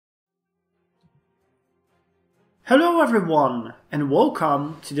Hello everyone, and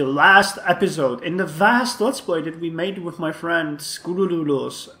welcome to the last episode in the vast Let's Play that we made with my friend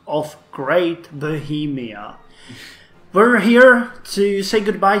Skuludulos of Great Bohemia. We're here to say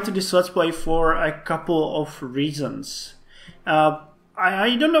goodbye to this Let's Play for a couple of reasons.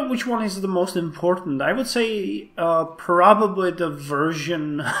 I don't know which one is the most important. I would say probably the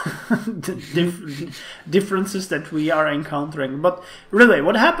version the differences that we are encountering. But really,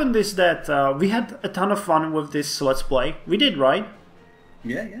 what happened is that we had a ton of fun with this Let's Play. We did, right?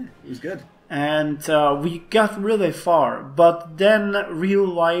 Yeah, it was good. And we got really far. But then real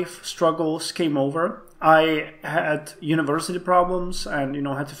life struggles came over. I had university problems and,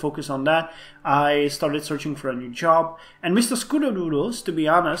 had to focus on that. I started searching for a new job. And Mr. Skuludulos, to be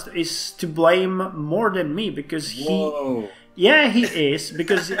honest, is to blame more than me because he... Whoa. Yeah, he is,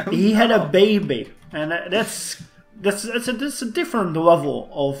 because he had a baby. And that's a different level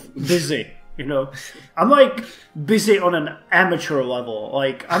of busy, I'm like busy on an amateur level.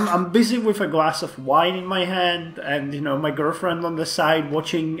 Like, I'm busy with a glass of wine in my hand and, my girlfriend on the side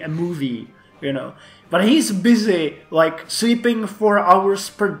watching a movie, But he's busy, like, sleeping 4 hours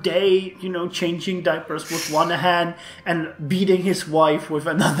per day, changing diapers with one hand and beating his wife with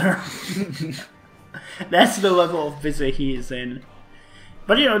another. That's the level of busy he is in.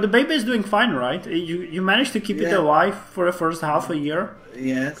 But, the baby is doing fine, right? You managed to keep it alive for the first half a year.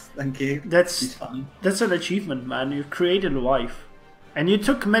 Yes, thank you. That's an achievement, man. You created life. And you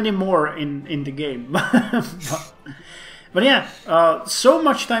took many more in the game. But yeah, so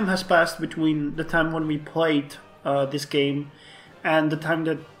much time has passed between the time when we played this game and the time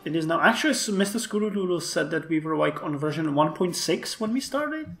that it is now. Actually, Mr. Skuludulos said that we were like on version 1.6 when we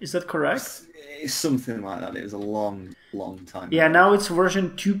started. Is that correct? It's something like that. It was a long time Yeah, ago. now it's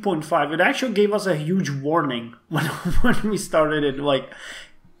version 2.5. It actually gave us a huge warning when we started it. Like,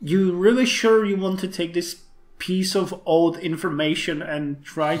 you really sure you want to take this piece of old information and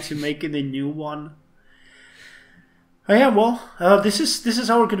try to make it a new one? Oh yeah, well, this is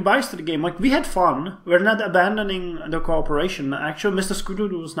our goodbyes to the game. Like, we had fun. We're not abandoning the cooperation. Actually, Mr.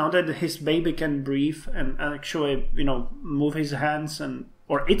 Skuludulos, now that his baby can breathe and actually, move his hands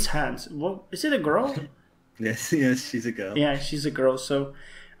or its hands. Well, is it a girl? Yes, she's a girl. Yeah, she's a girl. So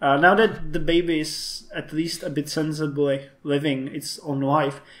now that the baby is at least a bit sensibly living its own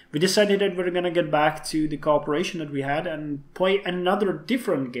life, we decided that we're gonna get back to the cooperation that we had and play another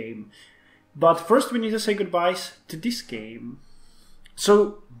different game. But first we need to say goodbyes to this game.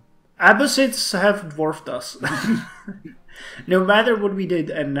 So, Abbasids have dwarfed us. No matter what we did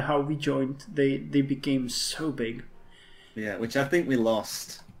and how we joined, they became so big. Yeah, which I think we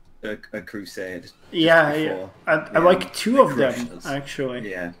lost a crusade. Yeah. I like two of them,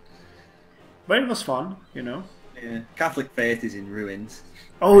 actually. Yeah. But it was fun, Yeah. Catholic faith is in ruins.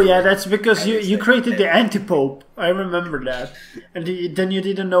 Oh yeah, that's because you created the anti-pope. I remember that. And then you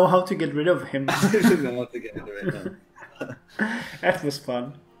didn't know how to get rid of him. I didn't know how to get rid of it. That was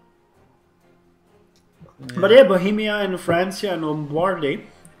fun. Yeah. But yeah, Bohemia and Francia and Lombardy,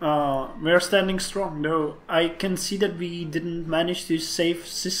 we're standing strong. Though I can see that we didn't manage to save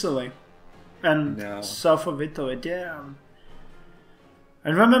Sicily and south of Italy. Damn. I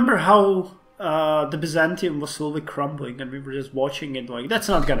remember how the Byzantium was slowly crumbling and we were just watching it like, that's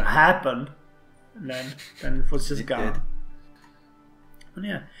not gonna happen. And then it was just gone. And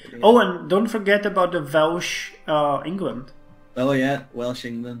yeah. Oh, and don't forget about the Welsh England. Oh yeah, Welsh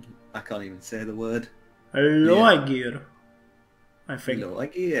England. I can't even say the word. Loegir. I think.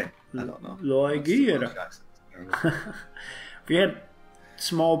 Loegir. I don't know. Loegir. We had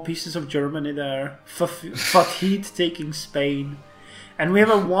small pieces of Germany there. Fatih taking Spain. And we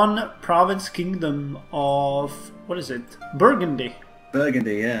have a one province kingdom of, what is it? Burgundy.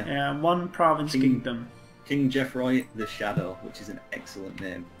 Burgundy, yeah. Yeah, one province kingdom. King Geoffroy the Shadow, which is an excellent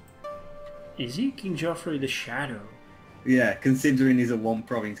name. Is he King Geoffroy the Shadow? Yeah, considering he's a one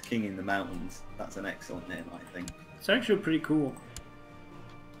province king in the mountains, that's an excellent name, I think. It's actually pretty cool.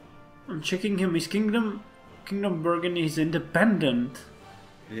 I'm checking him. His kingdom Burgundy is independent.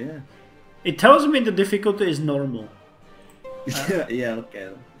 Yeah. It tells me the difficulty is normal. Yeah,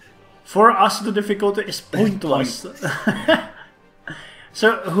 okay. For us, the difficulty is pointless.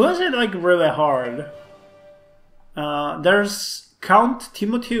 So, who is it like really hard? There's Count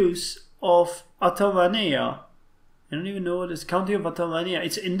Timotheus of Atalania. I don't even know what it's. County of Atalania.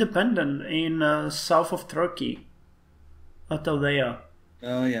 It's independent in south of Turkey. Atalaya.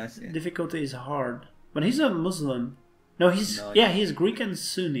 Oh yeah, I see. Difficulty is hard, but he's a Muslim. No, he's Greek and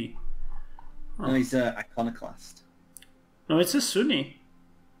Sunni. Oh. No, he's an iconoclast. No, it's a Sunni.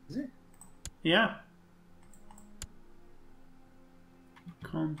 Is it? Yeah.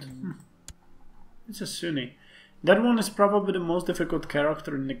 It's a Sunni. That one is probably the most difficult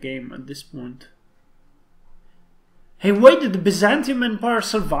character in the game at this point. Hey, wait, did the Byzantium Empire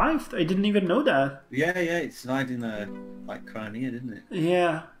survived? I didn't even know that. Yeah, it survived in like Crimea, didn't it?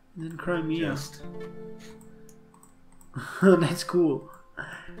 Yeah, in Crimea. Just. That's cool.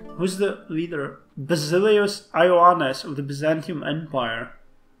 Who's the leader? Basilius Ioannes of the Byzantium Empire.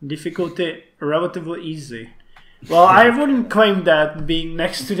 Difficulty relatively easy. Well, I wouldn't claim that being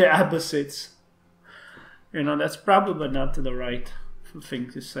next to the Abbasids. You know, that's probably not the right thing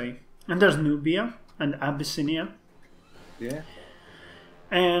to say. And there's Nubia and Abyssinia. Yeah.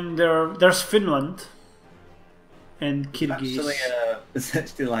 And there's Finland and Kyrgyz. It's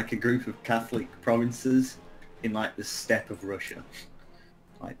actually like a group of Catholic provinces in like the steppe of Russia.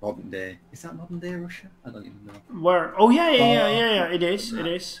 Like modern day. Is that modern day Russia? I don't even know. Where? Oh yeah. It is. It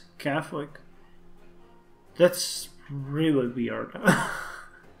is Catholic. That's really weird.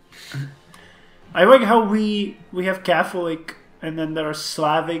 I like how we have Catholic and then there's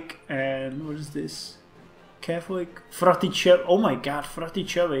Slavic and what is this? Catholic Fraticelli. Oh my god,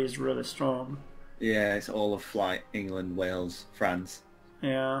 Fraticelli is really strong. Yeah, it's all of like England, Wales, France.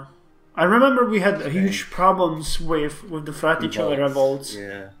 Yeah. I remember we had huge problems with the Fraticelli revolts.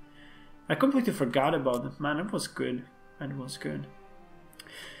 Yeah. I completely forgot about it, man. It was good. It was good.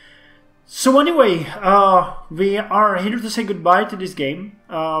 So anyway, we are here to say goodbye to this game.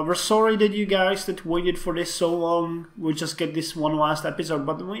 We're sorry that you guys that waited for this so long. We'll just get this one last episode,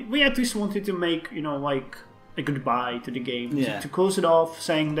 but we at least wanted to make, you know, like a goodbye to the game. Yeah. To close it off,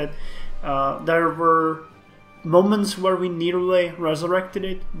 saying that there were moments where we nearly resurrected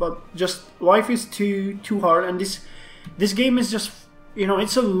it, but just life is too hard, and this game is just, you know,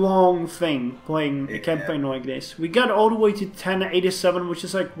 it's a long thing playing a campaign like this. We got all the way to 1087, which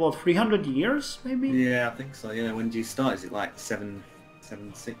is like what, 300 years maybe? Yeah, I think so. Yeah, when do you start? Is it like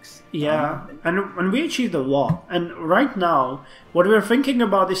 776? Yeah, and we achieved a lot. And right now, what we're thinking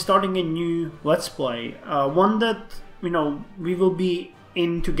about is starting a new Let's Play, one that, you know, we will be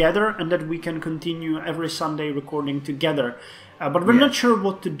in together and that we can continue every Sunday recording together. But we're not sure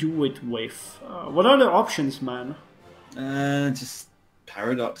what to do it with. What are the options, man? Just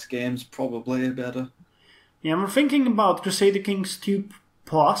Paradox games, probably better. Yeah, we're thinking about Crusader Kings 2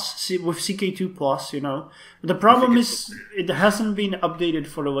 Plus, with CK2 Plus, you know. But the problem is, it hasn't been updated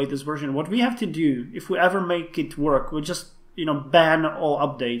for the latest version. What we have to do, if we ever make it work, we just, you know, ban all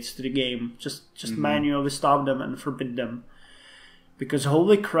updates to the game. Just manually stop them and forbid them. Because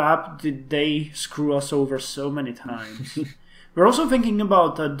holy crap, did they screw us over so many times. We're also thinking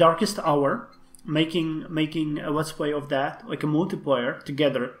about Darkest Hour, making a Let's Play of that, like a multiplayer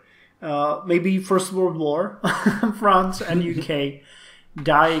together. Maybe First World War, France and UK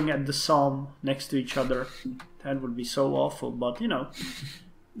dying at the Somme next to each other. That would be so awful, but you know,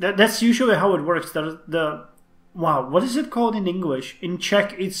 that's usually how it works. Wow, what is it called in English? In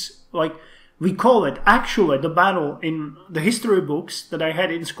Czech, it's like, we call it, actually, the battle in the history books that I had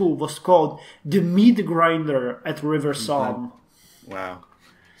in school was called the meat grinder at River Somme. Wow.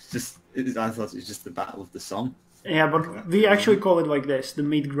 I thought it was just the Battle of the Somme. Yeah, but we actually call it like this, the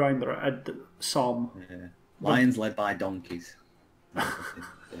meat grinder at the Somme. Yeah. Lions led by donkeys.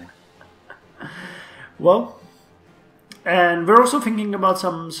 Well, and we're also thinking about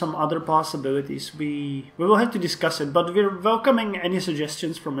some other possibilities. We will have to discuss it, but we're welcoming any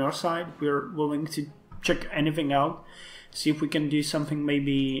suggestions from your side. We're willing to check anything out, see if we can do something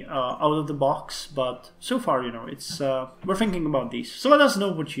maybe out of the box. But so far, you know, it's we're thinking about these. So let us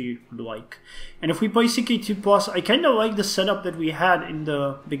know what you would like. And if we play CK2 Plus, I kind of like the setup that we had in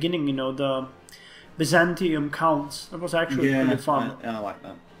the beginning. You know, the Byzantium counts. That was actually really fun. I like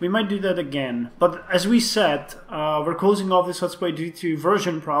that. We might do that again. But as we said, we're closing off this Let's Play due to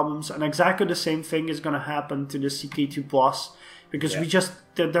version problems, and exactly the same thing is going to happen to the CK2 Plus, because we just,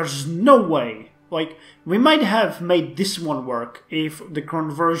 there's no way. Like, we might have made this one work if the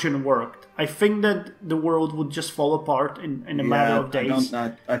conversion worked. I think that the world would just fall apart in a matter of days.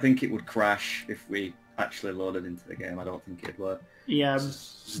 I think it would crash if we actually loaded into the game. I don't think it'd work. Yeah.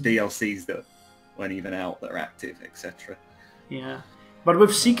 Just DLCs that weren't even out, that are active, etc. Yeah. But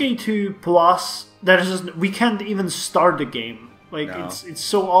with CK2 Plus, we can't even start the game. Like, no. It's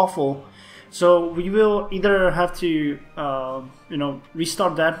so awful. So we will either have to, you know,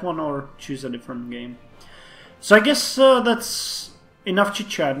 restart that one or choose a different game. So I guess that's enough chit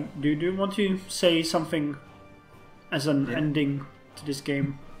chat. Do you want to say something as an ending to this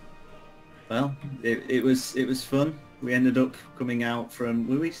game? Well, it was fun. We ended up coming out from,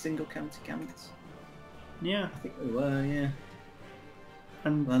 were we single county counts? Yeah, I think we were. Yeah.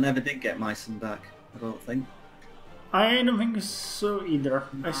 And well, I never did get my son back, I don't think. I don't think so either.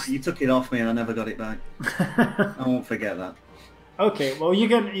 You took it off me and I never got it back. I won't forget that. Okay, well you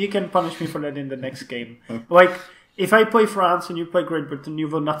can punish me for that in the next game. Like, if I play France and you play Great Britain, you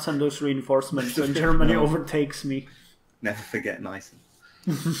will not send those reinforcements and Germany overtakes me. Never forget Meissen.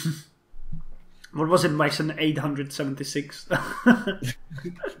 What was it, Meissen 876?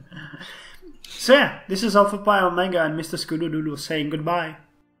 So yeah, this is Alfapiomega and Mr. Scoodoodoo saying goodbye.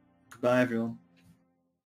 Goodbye everyone.